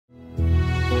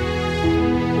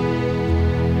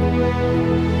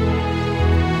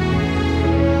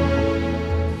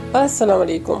Assalamu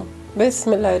alaikum.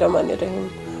 Bismillahirrahmanirrahim.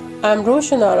 I am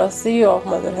Roshan Ara, CEO of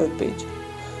Mother Helpage.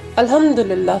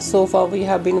 Alhamdulillah, so far we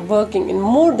have been working in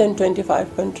more than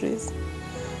 25 countries.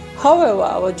 However,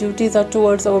 our duties are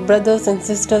towards our brothers and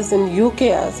sisters in UK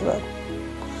as well.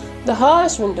 The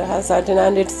harsh winter has set in,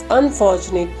 and it's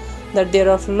unfortunate that there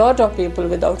are a lot of people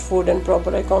without food and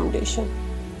proper accommodation.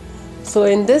 So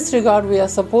in this regard, we are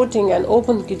supporting an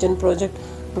open kitchen project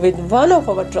with one of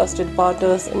our trusted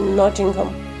partners in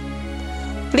Nottingham.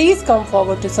 Please come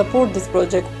forward to support this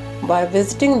project by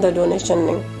visiting the donation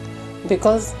link,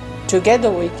 because together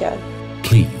we can.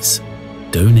 Please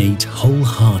donate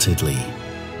wholeheartedly.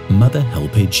 Mother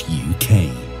Helpage UK.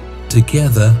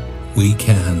 Together we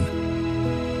can.